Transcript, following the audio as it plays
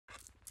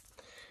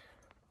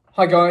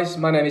Hi guys,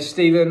 my name is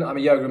Stephen. I'm a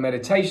yoga and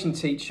meditation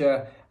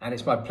teacher, and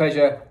it's my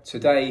pleasure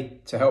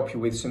today to help you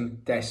with some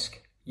desk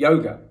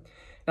yoga.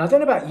 Now, I don't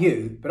know about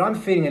you, but I'm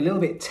feeling a little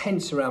bit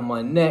tense around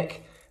my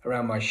neck,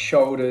 around my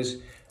shoulders,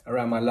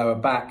 around my lower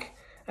back,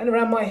 and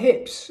around my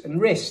hips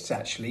and wrists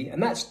actually.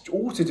 And that's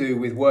all to do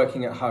with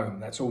working at home.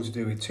 That's all to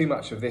do with too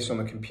much of this on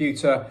the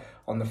computer,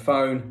 on the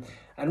phone.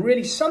 And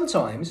really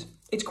sometimes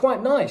it's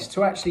quite nice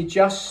to actually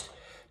just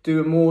do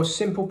a more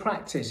simple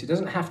practice. It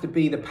doesn't have to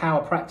be the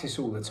power practice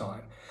all the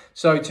time.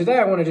 So today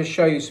I wanted to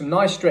show you some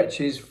nice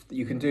stretches that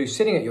you can do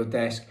sitting at your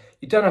desk.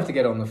 You don't have to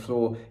get on the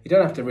floor. You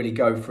don't have to really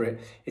go for it.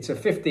 It's a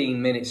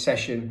 15-minute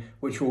session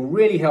which will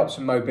really help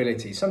some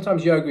mobility.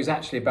 Sometimes yoga is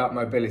actually about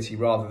mobility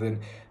rather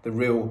than the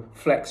real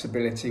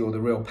flexibility or the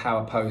real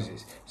power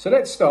poses. So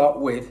let's start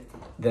with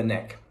the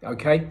neck,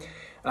 okay?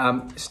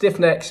 Stiff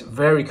necks,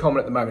 very common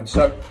at the moment.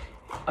 So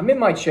I'm in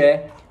my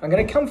chair. I'm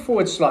going to come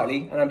forward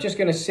slightly and I'm just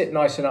going to sit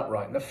nice and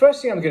upright. And the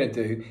first thing I'm going to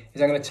do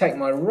is I'm going to take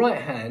my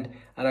right hand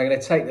and I'm going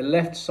to take the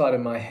left side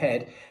of my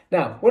head.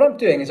 Now, what I'm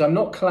doing is I'm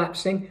not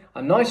collapsing.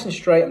 I'm nice and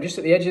straight. I'm just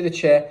at the edge of the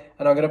chair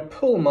and I'm going to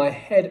pull my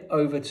head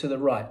over to the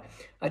right.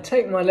 I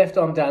take my left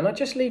arm down. I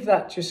just leave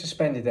that just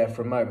suspended there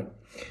for a moment.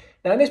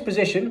 Now, in this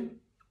position,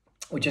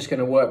 we're just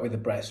going to work with the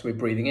breath. So we're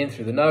breathing in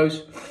through the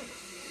nose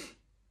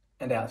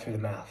and out through the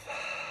mouth.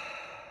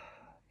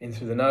 In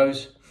through the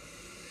nose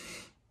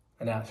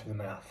and out through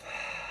the mouth.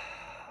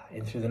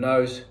 In through the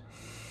nose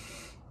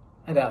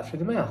and out through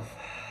the mouth.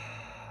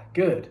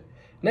 Good.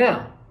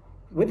 Now,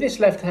 with this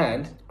left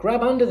hand,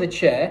 grab under the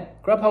chair,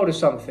 grab hold of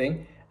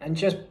something and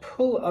just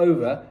pull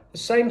over. At the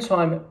same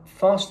time,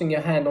 fastening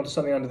your hand onto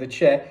something under the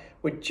chair.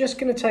 We're just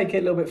going to take it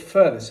a little bit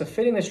further. So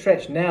feeling the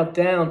stretch now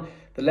down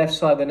the left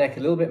side of the neck a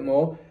little bit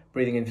more.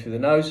 Breathing in through the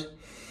nose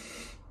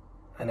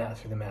and out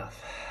through the mouth.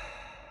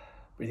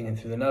 Breathing in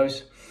through the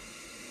nose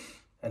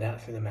and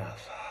out through the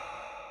mouth.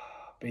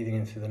 Breathing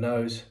in through the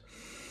nose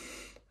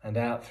and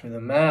out through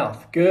the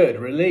mouth. Good,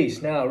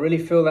 release. Now really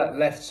feel that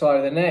left side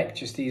of the neck,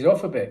 just ease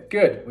off a bit.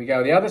 Good, we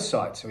go the other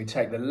side. So we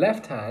take the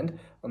left hand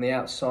on the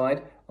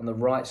outside, on the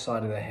right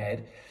side of the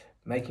head,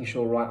 making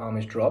sure right arm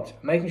is dropped,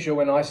 making sure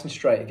we're nice and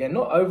straight. Again,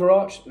 not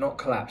overarched, not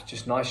collapsed,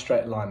 just nice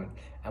straight alignment.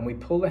 And we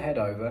pull the head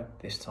over,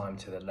 this time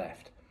to the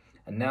left.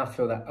 And now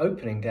feel that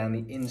opening down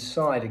the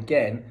inside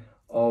again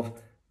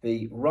of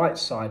the right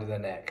side of the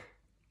neck.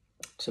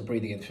 So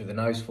breathing in through the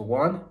nose for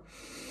 1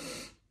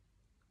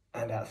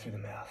 and out through the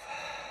mouth.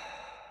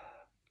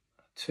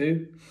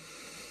 2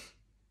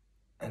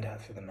 and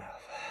out through the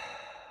mouth.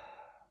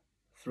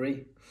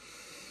 3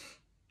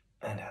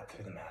 and out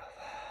through the mouth.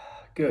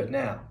 Good.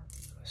 Now,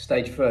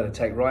 stage further.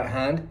 Take right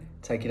hand,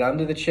 take it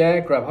under the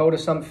chair, grab hold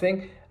of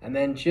something, and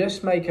then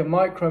just make a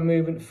micro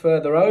movement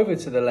further over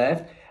to the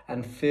left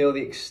and feel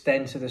the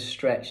extent of the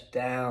stretch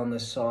down the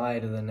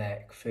side of the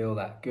neck. Feel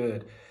that.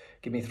 Good.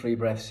 Give me 3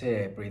 breaths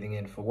here. Breathing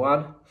in for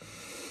 1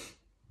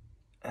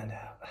 and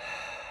out.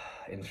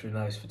 In through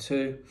nose for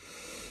 2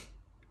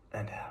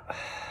 and out.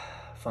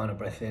 Final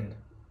breath in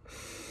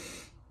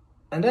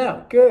and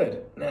out.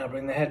 Good. Now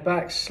bring the head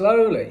back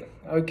slowly.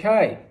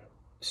 Okay.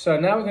 So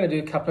now we're going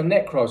to do a couple of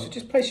neck rolls. So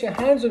just place your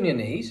hands on your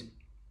knees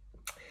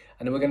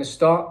and then we're going to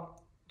start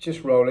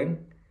just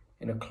rolling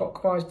in a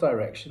clockwise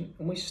direction.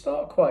 And we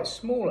start quite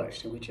small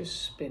actually. We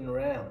just spin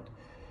round.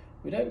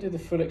 We don't do the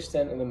full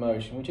extent of the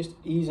motion. We just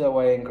ease our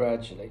way in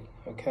gradually.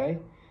 Okay.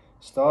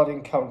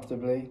 Starting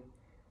comfortably.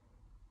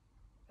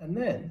 And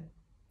then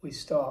we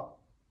start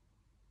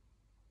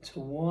to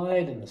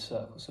widen the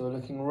circle. So we're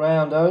looking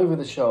round over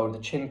the shoulder.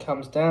 The chin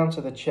comes down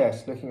to the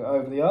chest, looking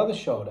over the other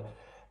shoulder.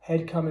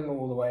 Head coming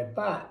all the way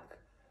back.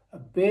 A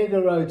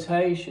bigger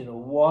rotation, a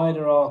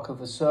wider arc of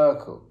the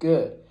circle.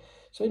 Good.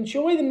 So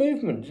enjoy the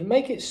movement.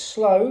 Make it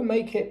slow,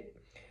 make it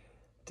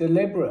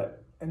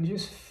deliberate, and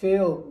just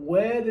feel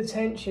where the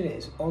tension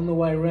is on the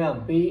way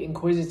round. Be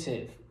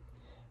inquisitive.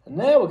 And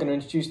now we're going to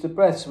introduce the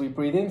breath. So we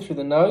breathe in through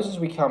the nose as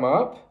we come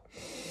up,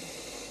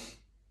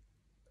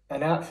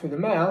 and out through the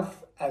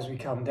mouth as we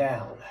come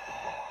down.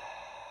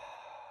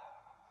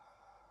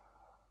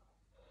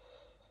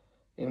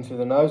 In through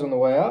the nose on the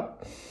way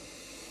up,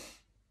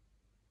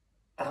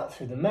 out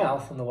through the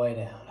mouth on the way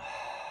down.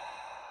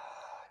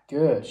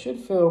 Good. Should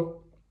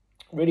feel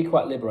really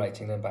quite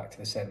liberating. Then back to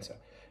the center.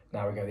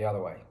 Now we go the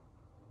other way.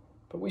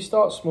 But we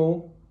start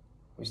small,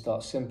 we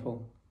start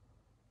simple,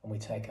 and we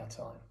take our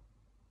time.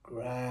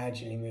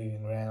 Gradually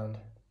moving around.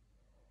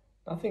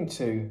 Nothing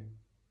too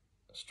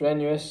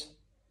strenuous.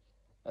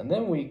 And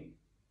then we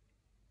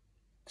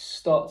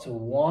start to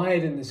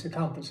widen the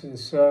circumference of the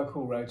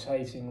circle,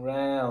 rotating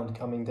round,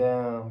 coming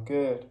down.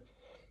 Good.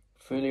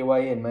 Feel your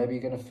way in. Maybe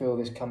you're going to feel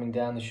this coming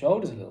down the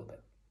shoulders a little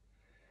bit.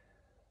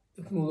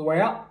 Looking all the way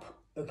up,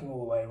 looking all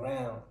the way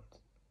around.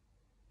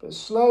 But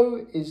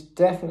slow is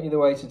definitely the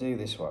way to do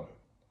this one.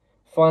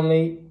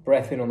 Finally,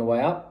 breath in on the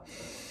way up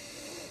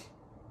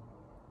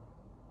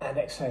and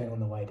exhaling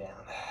on the way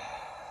down.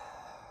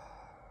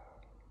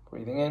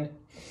 Breathing in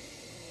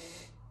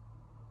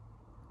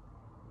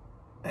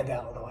and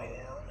out on the way down.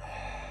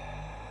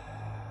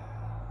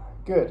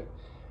 Good.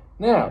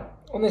 Now,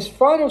 on this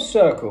final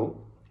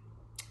circle,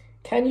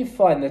 Can you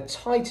find the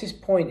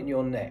tightest point in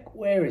your neck?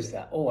 Where is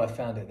that? Oh, I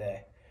found it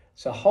there.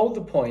 So hold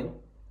the point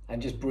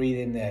and just breathe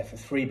in there for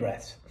 3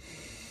 breaths.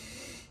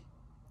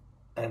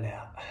 And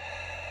out.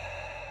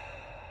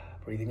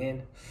 Breathing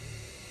in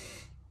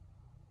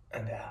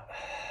and out.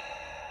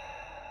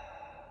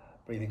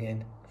 Breathing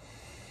in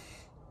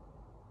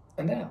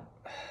and out.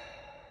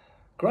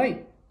 Great.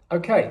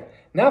 Okay,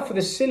 now for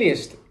the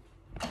silliest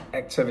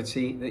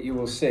activity that you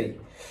will see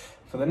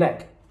for the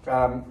neck.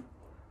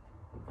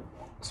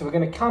 So we're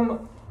going to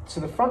come to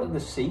the front of the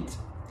seat,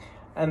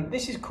 and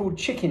this is called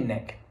chicken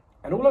neck.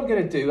 And all I'm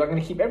going to do, I'm going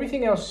to keep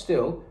everything else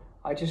still.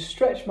 I just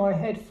stretch my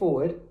head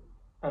forward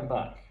and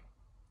back,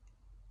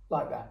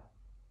 like that.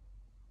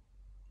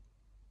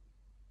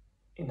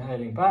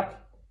 Inhaling back,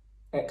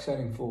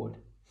 exhaling forward.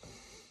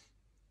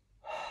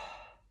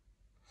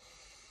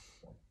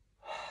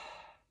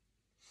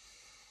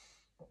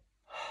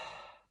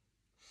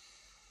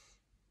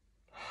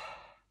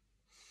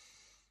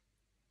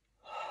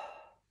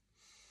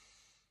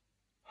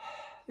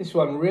 This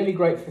one really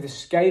great for the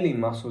scaling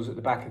muscles at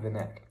the back of the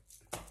neck.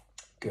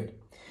 Good.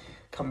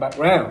 Come back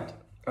round.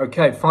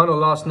 Okay, final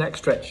last neck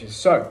stretches.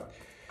 So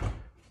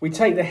we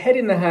take the head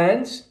in the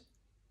hands.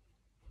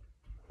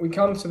 We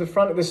come to the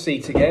front of the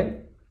seat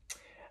again,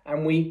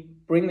 and we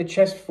bring the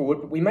chest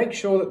forward, but we make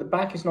sure that the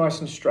back is nice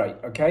and straight,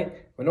 okay?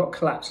 We're not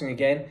collapsing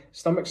again,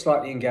 stomach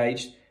slightly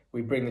engaged.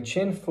 We bring the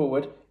chin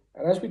forward,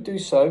 and as we do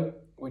so,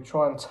 we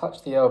try and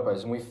touch the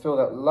elbows, and we feel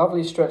that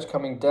lovely stretch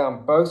coming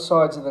down both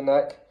sides of the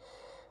neck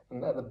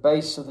and at the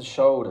base of the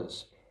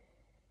shoulders.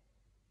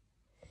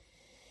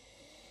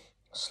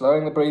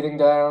 Slowing the breathing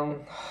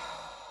down.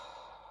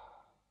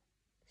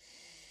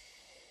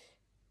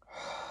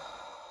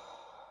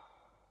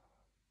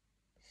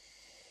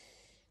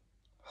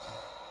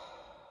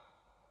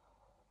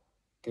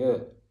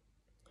 Good.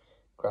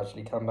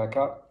 Gradually come back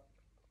up.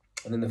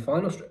 And then the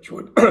final stretch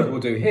we'll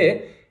do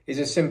here is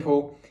a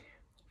simple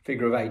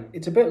figure of 8.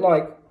 It's a bit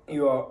like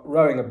you are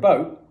rowing a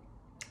boat.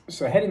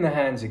 So head in the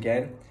hands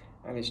again,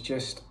 and it's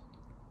just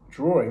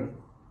drawing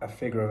a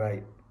figure of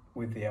 8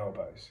 with the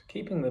elbows,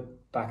 keeping the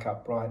back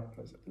upright.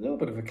 There's a little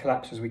bit of a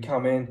collapse as we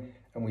come in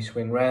and we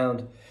swing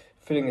round,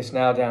 filling this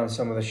now down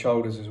some of the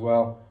shoulders as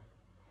well.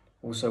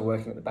 Also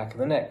working at the back of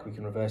the neck, we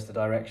can reverse the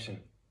direction.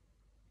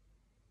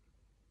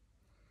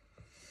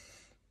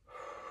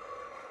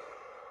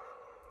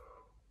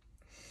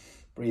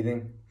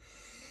 Breathing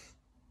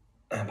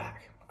and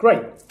back.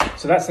 Great,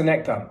 so that's the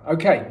neck done.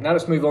 Okay, now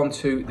let's move on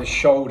to the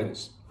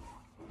shoulders.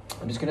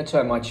 I'm just going to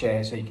turn my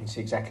chair so you can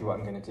see exactly what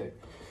I'm going to do.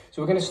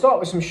 So we're going to start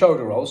with some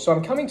shoulder rolls. So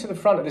I'm coming to the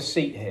front of the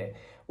seat here.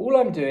 All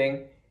I'm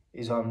doing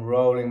is I'm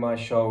rolling my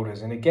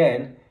shoulders. And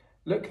again,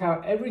 look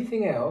how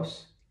everything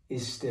else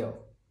is still,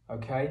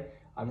 okay?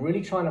 I'm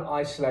really trying to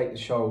isolate the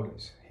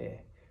shoulders here.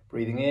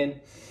 Breathing in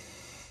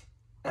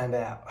and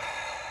out.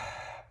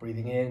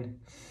 Breathing in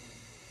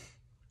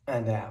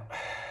and out.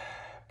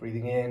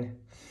 Breathing in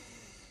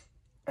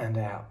and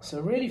out.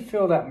 So really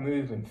feel that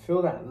movement.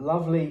 Feel that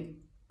lovely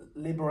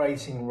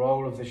liberating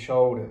roll of the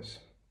shoulders.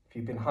 If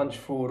you've been hunched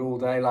forward all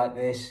day like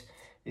this,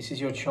 this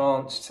is your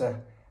chance to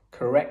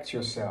correct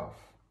yourself.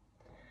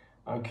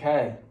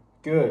 Okay,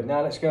 good.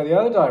 Now let's go the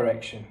other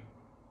direction.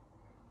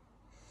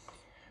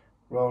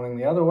 Rolling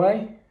the other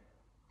way.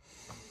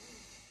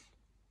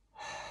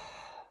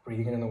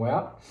 Breathing in on the way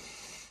up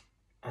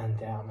and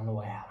down on the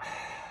way out.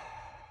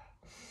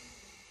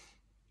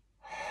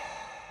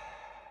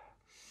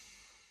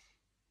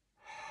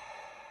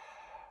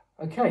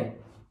 Okay.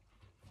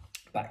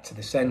 Back to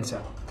the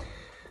center.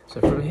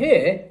 So from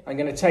here, I'm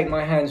going to take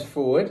my hands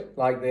forward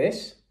like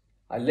this.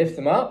 I lift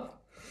them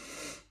up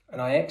and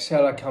I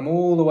exhale. I come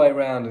all the way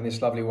around in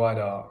this lovely wide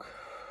arc.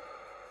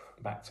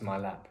 Back to my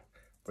lap.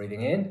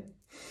 Breathing in.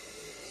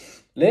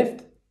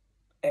 Lift.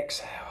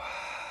 Exhale.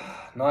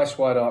 Nice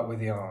wide arc with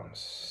the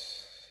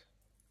arms.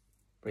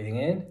 Breathing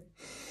in.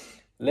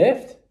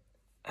 Lift.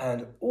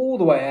 And all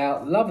the way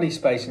out. Lovely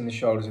space in the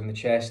shoulders and the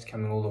chest.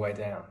 Coming all the way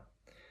down.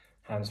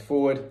 Hands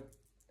forward.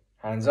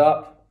 Hands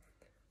up.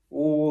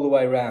 All the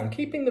way around,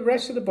 keeping the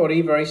rest of the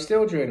body very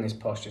still during this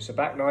posture. So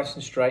back nice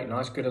and straight,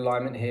 nice good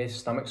alignment here,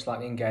 stomach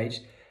slightly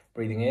engaged.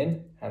 Breathing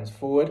in, hands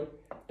forward,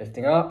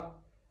 lifting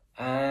up,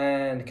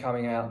 and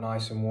coming out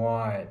nice and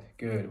wide.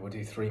 Good, we'll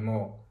do 3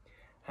 more.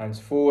 Hands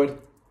forward,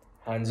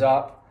 hands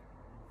up,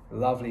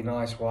 lovely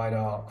nice wide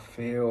arc.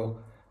 Feel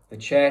the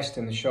chest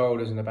and the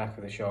shoulders and the back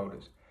of the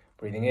shoulders.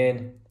 Breathing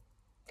in,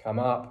 come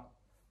up,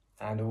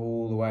 and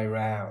all the way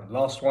around.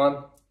 Last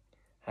one,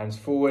 hands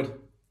forward,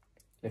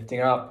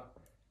 lifting up,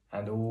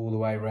 and all the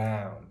way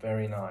round.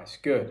 Very nice.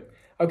 Good.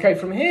 Okay,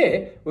 from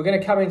here, we're going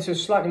to come into a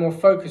slightly more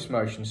focused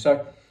motion.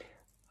 So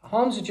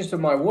arms are just at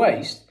my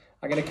waist.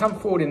 I'm going to come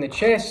forward in the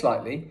chair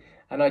slightly,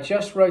 and I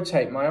just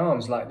rotate my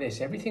arms like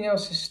this. Everything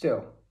else is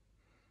still.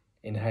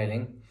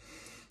 Inhaling,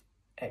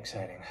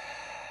 exhaling.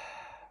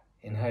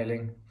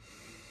 Inhaling,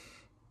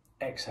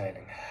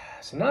 exhaling.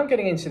 So now I'm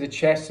getting into the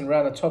chest and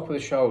around the top of the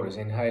shoulders.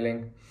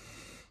 Inhaling,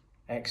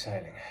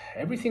 exhaling.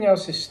 Everything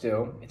else is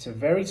still. It's a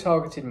very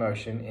targeted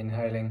motion.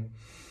 Inhaling,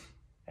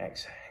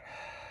 exhaling.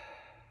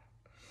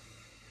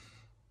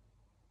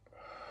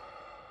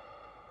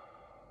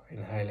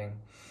 Inhaling.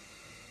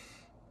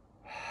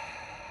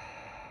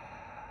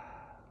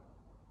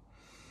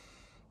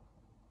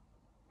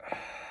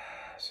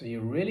 So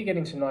you're really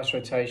getting some nice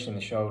rotation in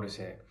the shoulders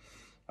here.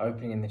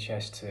 Opening in the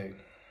chest too.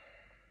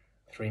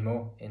 3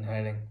 more.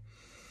 Inhaling.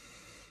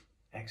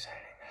 Exhaling.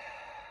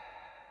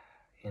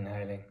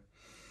 Inhaling.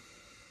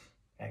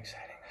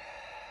 Exhaling.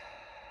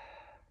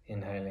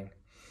 Inhaling.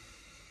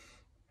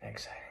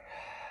 Exhaling.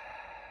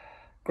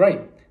 Great.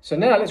 So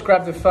now let's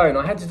grab the phone.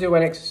 I had to do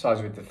an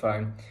exercise with the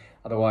phone.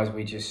 Otherwise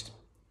we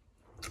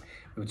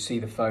would see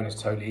the phone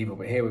as totally evil.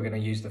 But here we're going to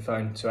use the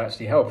phone to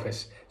actually help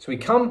us. So we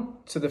come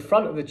to the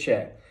front of the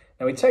chair.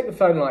 Now we take the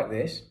phone like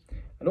this.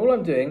 And all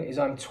I'm doing is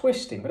I'm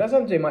twisting. But as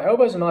I'm doing, my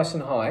elbows are nice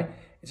and high.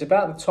 It's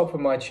about the top of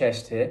my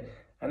chest here.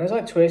 And as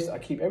I twist, I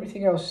keep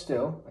everything else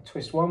still. I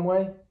twist one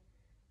way,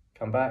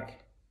 come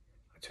back,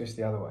 I twist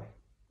the other way.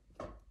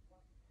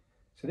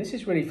 So this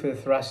is really for the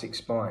thoracic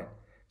spine.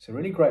 It's a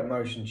really great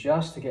motion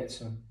just to get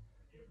some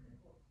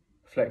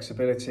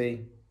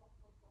flexibility,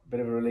 a bit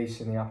of a release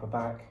in the upper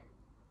back.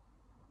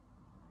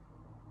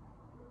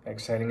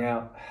 Exhaling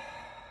out,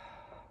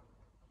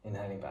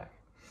 inhaling back.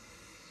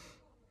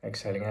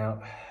 Exhaling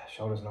out,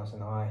 shoulders nice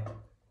and high,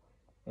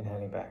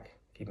 inhaling back.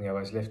 Keeping the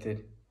elbows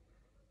lifted,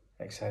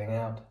 exhaling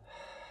out,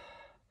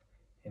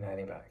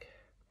 inhaling back.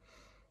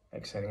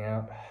 Exhaling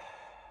out,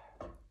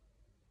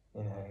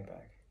 inhaling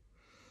back.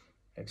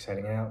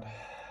 Exhaling out,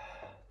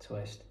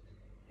 twist,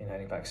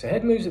 inhaling back. So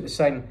head moves at the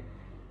same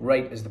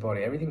rate as the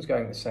body. Everything's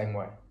going the same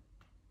way.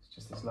 It's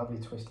just this lovely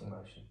twisting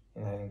motion.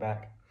 Inhaling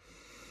back,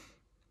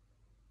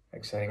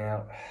 exhaling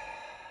out,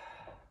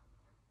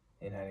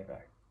 inhaling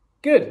back.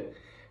 Good.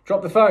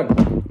 Drop the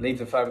phone. Leave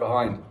the phone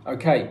behind.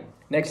 Okay,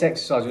 next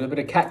exercise with a bit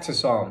of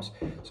cactus arms.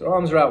 So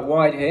arms are out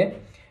wide here.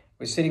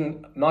 We're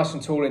sitting nice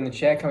and tall in the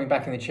chair, coming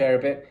back in the chair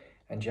a bit,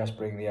 and just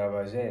bring the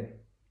elbows in.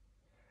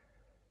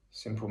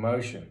 Simple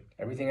motion.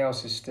 Everything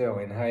else is still.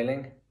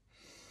 Inhaling,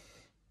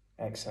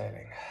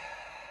 exhaling.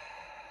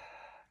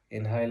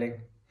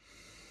 Inhaling,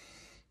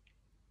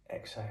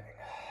 exhaling.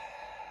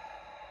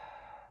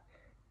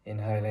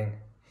 Inhaling,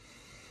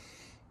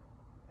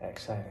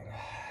 exhaling.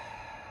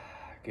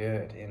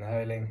 Good.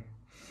 Inhaling,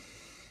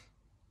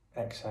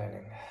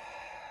 exhaling.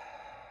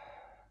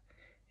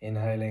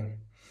 Inhaling,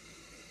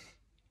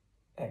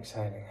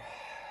 exhaling.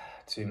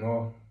 2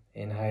 more.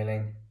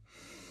 Inhaling,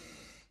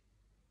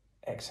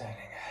 exhaling.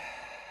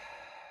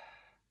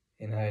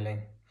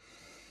 Inhaling,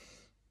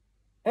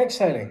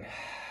 exhaling.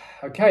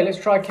 Okay, let's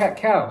try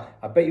cat-cow.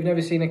 I bet you've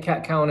never seen a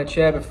cat-cow on a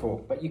chair before,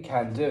 but you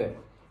can do it.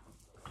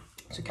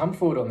 So come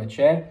forward on the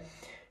chair.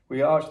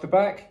 We arch the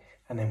back,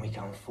 and then we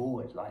come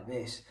forward like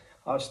this.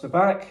 Arch the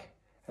back,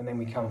 and then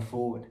we come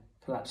forward.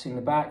 Collapsing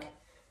the back,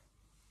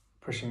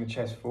 pushing the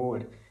chest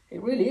forward.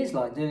 It really is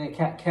like doing a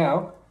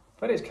cat-cow,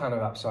 but it's kind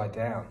of upside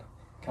down.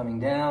 Coming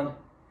down,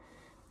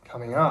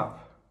 coming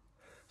up.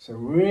 So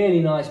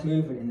really nice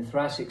movement in the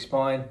thoracic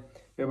spine.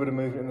 Be able to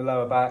move it in the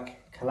lower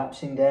back.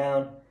 Collapsing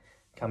down,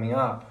 coming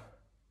up.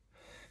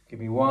 Give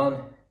me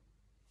 1,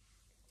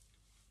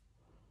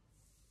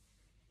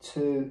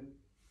 2,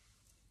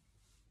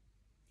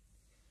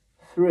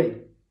 3.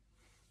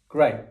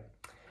 Great.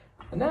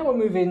 And now we'll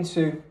move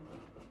into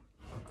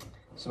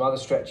some other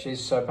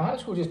stretches. So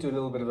perhaps we'll just do a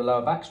little bit of a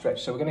lower back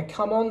stretch. So we're going to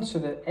come onto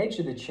the edge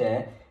of the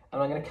chair,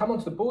 and I'm going to come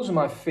onto the balls of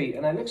my feet,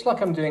 and it looks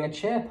like I'm doing a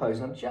chair pose,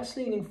 and I'm just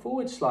leaning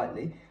forward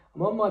slightly.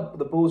 I'm on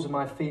the balls of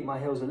my feet, my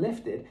heels are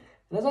lifted,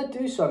 and as I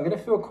do so, I'm going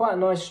to feel quite a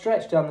nice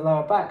stretch down the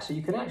lower back, so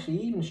you can actually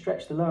even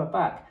stretch the lower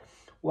back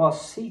while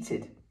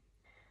seated.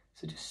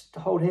 So just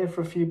hold here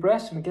for a few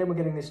breaths, and again, we're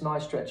getting this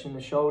nice stretch in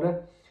the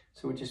shoulder.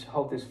 So we'll just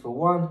hold this for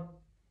 1,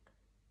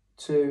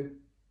 2,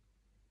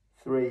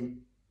 3,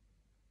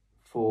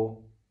 4,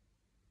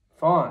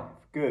 5.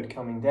 Good,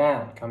 coming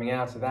down, coming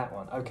out of that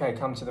one. Okay,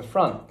 come to the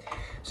front.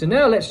 So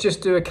now let's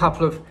just do a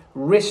couple of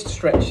wrist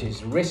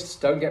stretches. Wrists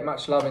don't get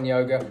much love in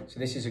yoga, so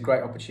this is a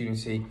great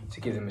opportunity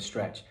to give them a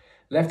stretch.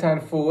 Left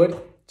hand forward,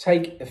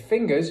 take the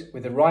fingers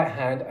with the right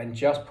hand and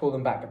just pull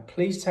them back, but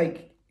please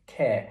take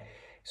care.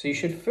 So you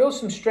should feel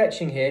some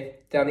stretching here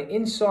down the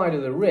inside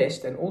of the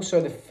wrist and also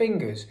the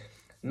fingers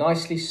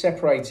nicely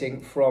separating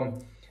from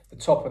the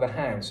top of the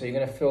hand. So you're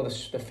going to feel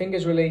the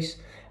fingers release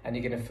and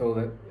you're going to feel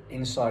the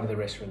inside of the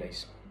wrist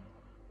release.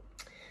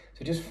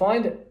 So just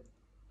find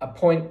a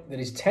point that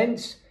is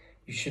tense.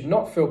 You should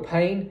not feel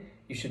pain.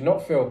 You should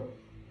not feel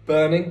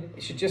burning.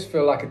 It should just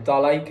feel like a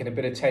dull ache and a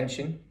bit of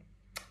tension.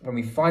 When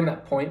we find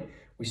that point,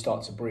 we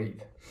start to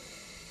breathe.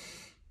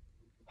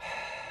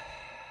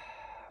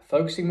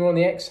 Focusing more on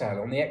the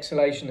exhale. On the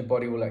exhalation, the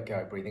body will let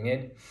go. Breathing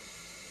in.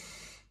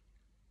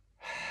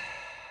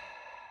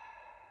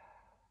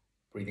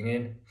 Breathing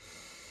in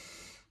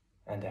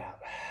and out.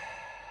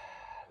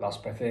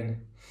 Last breath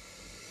in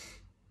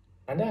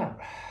and out.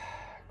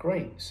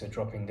 Great, so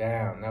dropping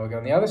down. Now we go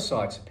on the other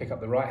side, so pick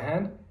up the right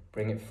hand,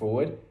 bring it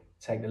forward,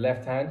 take the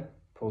left hand,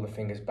 pull the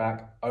fingers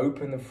back,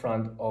 open the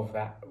front of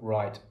that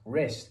right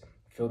wrist.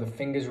 Feel the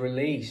fingers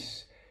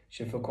release.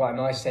 Should feel quite a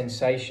nice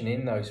sensation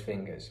in those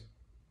fingers.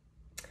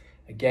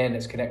 Again,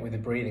 let's connect with the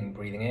breathing.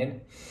 Breathing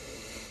in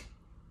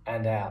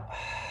and out.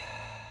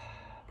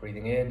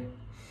 Breathing in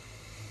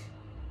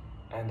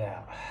and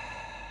out.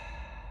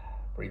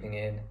 Breathing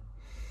in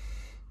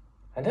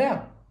and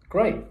out.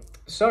 Great.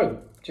 So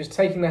just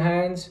taking the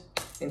hands,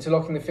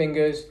 interlocking the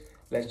fingers.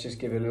 Let's just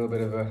give it a little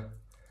bit of a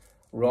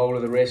roll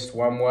of the wrist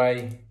one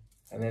way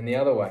and then the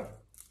other way.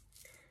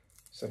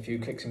 So a few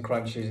clicks and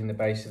crunches in the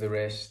base of the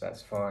wrist,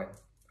 that's fine.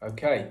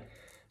 Okay,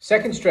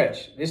 second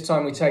stretch. This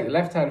time we take the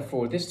left hand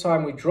forward. This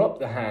time we drop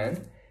the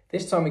hand.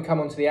 This time we come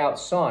onto the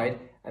outside,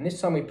 and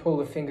this time we pull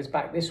the fingers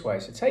back this way.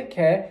 So take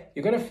care.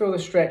 You're going to feel the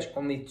stretch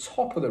on the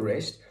top of the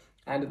wrist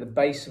and at the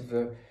base of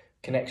the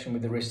connection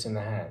with the wrist and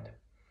the hand.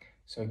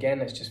 So again,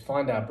 let's just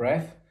find our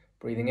breath.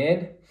 Breathing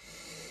in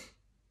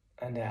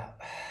and out.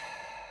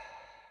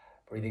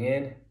 Breathing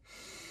in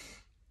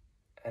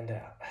and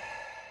out.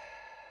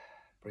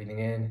 Breathing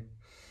in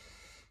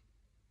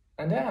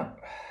and out.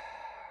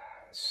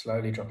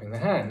 Slowly dropping the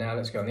hand. Now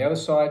let's go on the other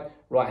side.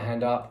 Right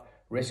hand up,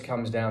 wrist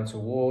comes down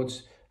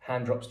towards,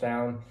 hand drops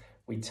down.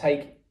 We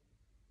take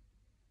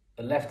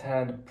the left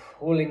hand,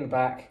 pulling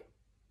back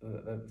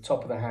the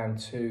top of the hand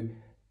to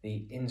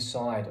the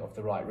inside of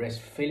the right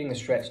wrist, feeling the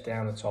stretch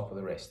down the top of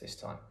the wrist this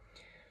time.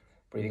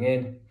 Breathing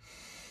in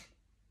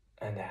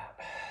and out.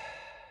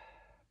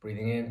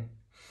 Breathing in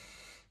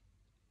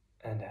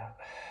and out.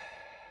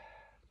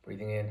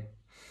 Breathing in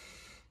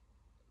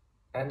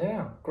and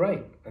out.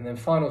 Great. And then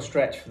final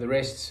stretch for the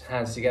wrists,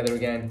 hands together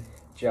again,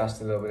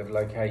 just a little bit of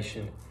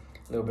location,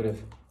 a little bit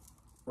of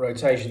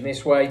rotation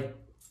this way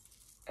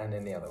and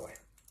then the other way.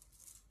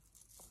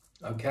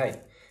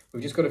 Okay,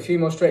 we've just got a few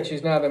more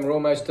stretches now, then we're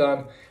almost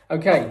done.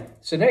 Okay,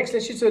 so next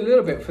let's just do a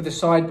little bit for the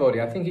side body.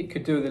 I think it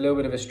could do with a little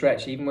bit of a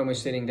stretch even when we're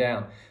sitting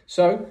down.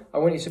 So I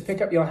want you to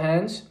pick up your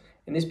hands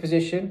in this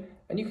position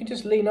and you can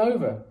just lean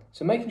over.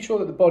 So making sure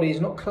that the body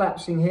is not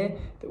collapsing here,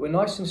 that we're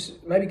nice and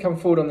maybe come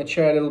forward on the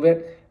chair a little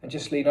bit and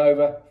just lean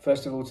over,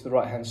 first of all, to the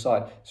right hand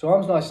side. So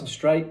arms nice and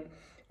straight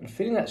and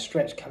feeling that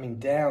stretch coming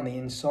down the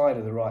inside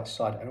of the right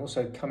side and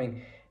also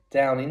coming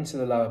down into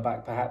the lower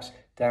back, perhaps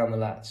down the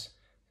lats.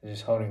 So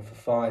just holding for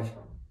 5,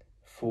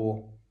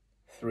 4,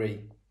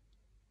 3,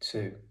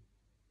 2,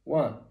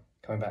 1.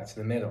 Coming back to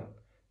the middle.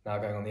 Now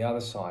going on the other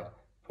side,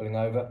 pulling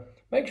over.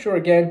 Make sure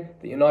again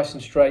that you're nice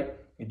and straight.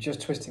 You're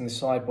just twisting the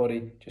side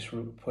body, just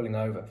pulling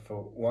over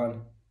for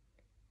 1,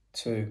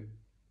 2,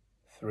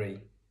 3,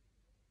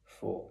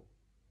 4,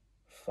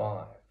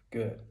 5.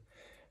 Good.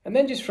 And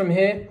then just from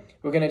here,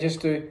 we're going to just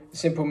do a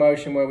simple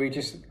motion where we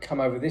just come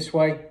over this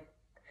way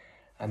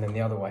and then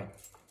the other way.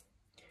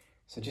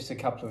 So just a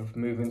couple of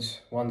movements,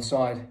 one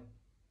side and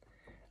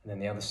then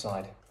the other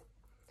side.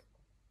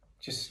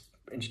 Just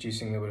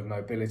introducing a little bit of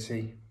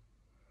mobility.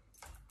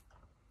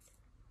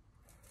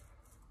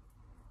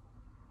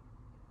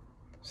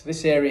 So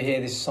this area here,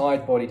 this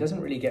side body, doesn't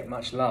really get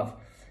much love.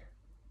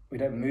 We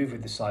don't move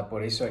with the side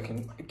body, so it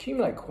can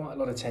accumulate quite a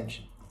lot of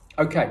tension.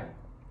 Okay,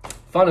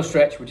 final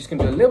stretch. We're just going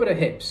to do a little bit of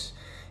hips.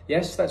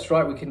 Yes, that's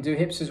right, we can do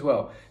hips as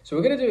well. So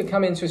we're going to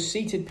come into a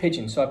seated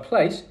pigeon. So I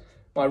place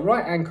my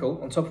right ankle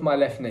on top of my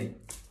left knee.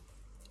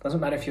 Doesn't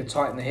matter if you're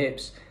tight in the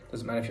hips,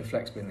 doesn't matter if you're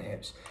flexible in the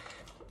hips.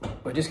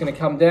 We're just going to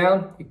come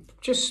down, you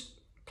just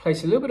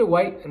place a little bit of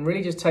weight and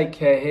really just take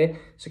care here.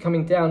 So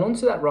coming down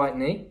onto that right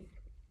knee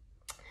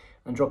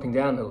and dropping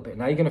down a little bit.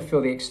 Now you're going to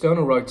feel the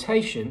external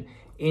rotation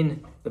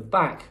in the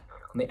back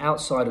on the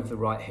outside of the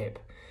right hip.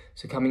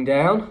 So coming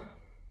down,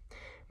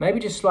 maybe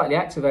just slightly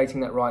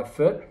activating that right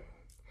foot,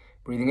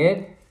 breathing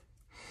in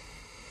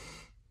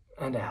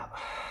and out,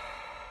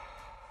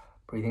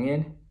 breathing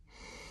in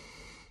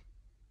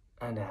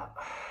and out,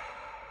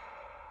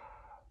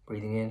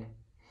 breathing in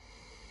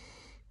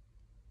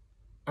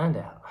and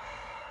out.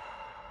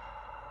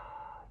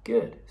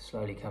 Good,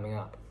 slowly coming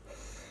up.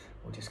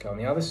 We'll just go on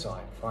the other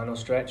side. Final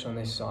stretch on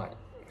this side.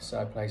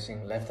 So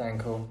placing left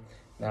ankle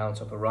now on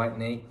top of right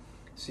knee.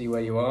 See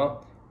where you are,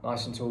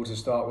 nice and tall to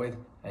start with,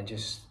 and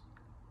just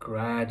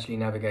gradually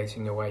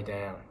navigating your way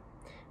down.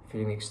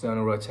 Feeling the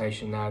external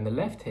rotation now in the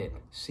left hip,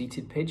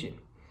 seated pigeon.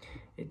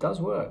 It does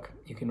work.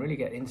 You can really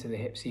get into the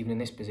hips even in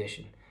this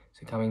position.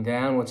 So coming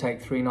down, we'll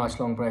take 3 nice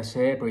long breaths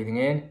here, breathing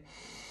in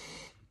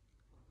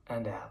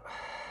and out.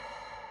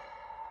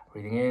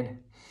 Breathing in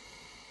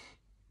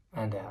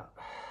and out.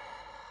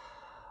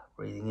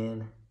 Breathing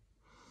in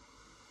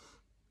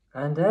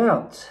and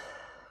out.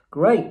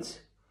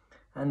 Great.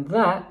 And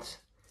that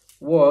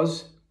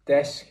was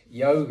desk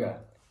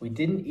yoga. We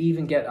didn't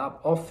even get up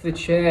off the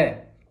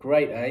chair.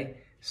 Great, eh?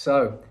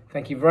 So,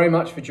 thank you very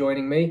much for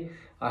joining me.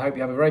 I hope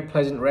you have a very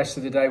pleasant rest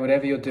of the day,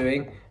 whatever you're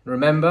doing. And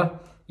remember,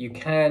 you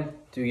can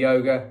do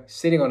yoga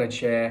sitting on a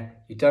chair.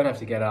 You don't have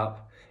to get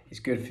up. It's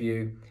good for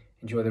you.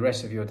 Enjoy the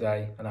rest of your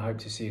day, and I hope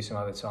to see you some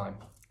other time.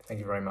 Thank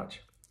you very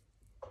much.